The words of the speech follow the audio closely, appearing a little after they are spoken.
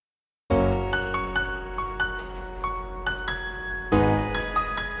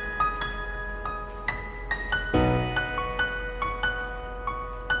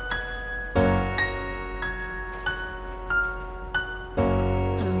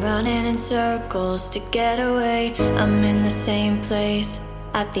running in circles to get away. I'm in the same place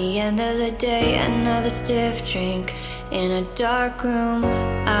at the end of the day. Another stiff drink in a dark room.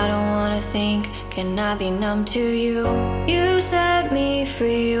 I don't wanna think, can I be numb to you? You set me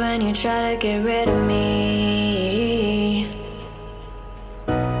free when you try to get rid of me.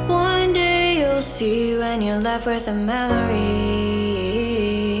 One day you'll see when you're left with a memory.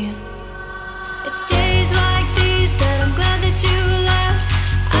 It's days like these that I'm glad that you left.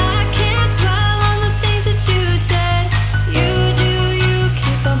 I can't dwell on the things that you said. You do, you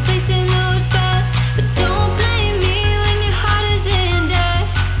keep on placing those bets, but don't blame me when your heart is in debt.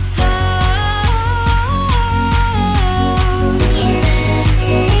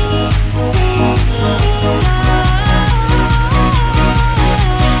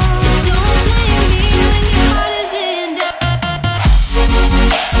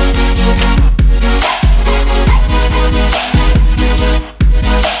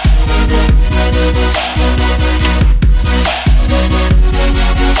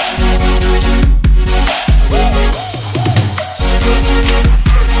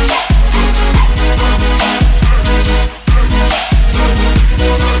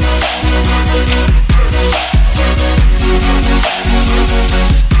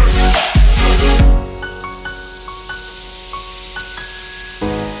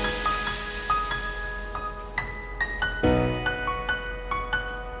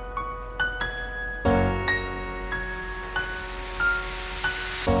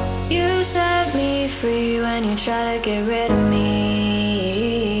 You set me free when you try to get rid of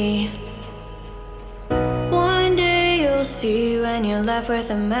me. One day you'll see when you're left with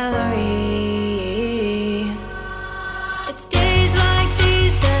a memory.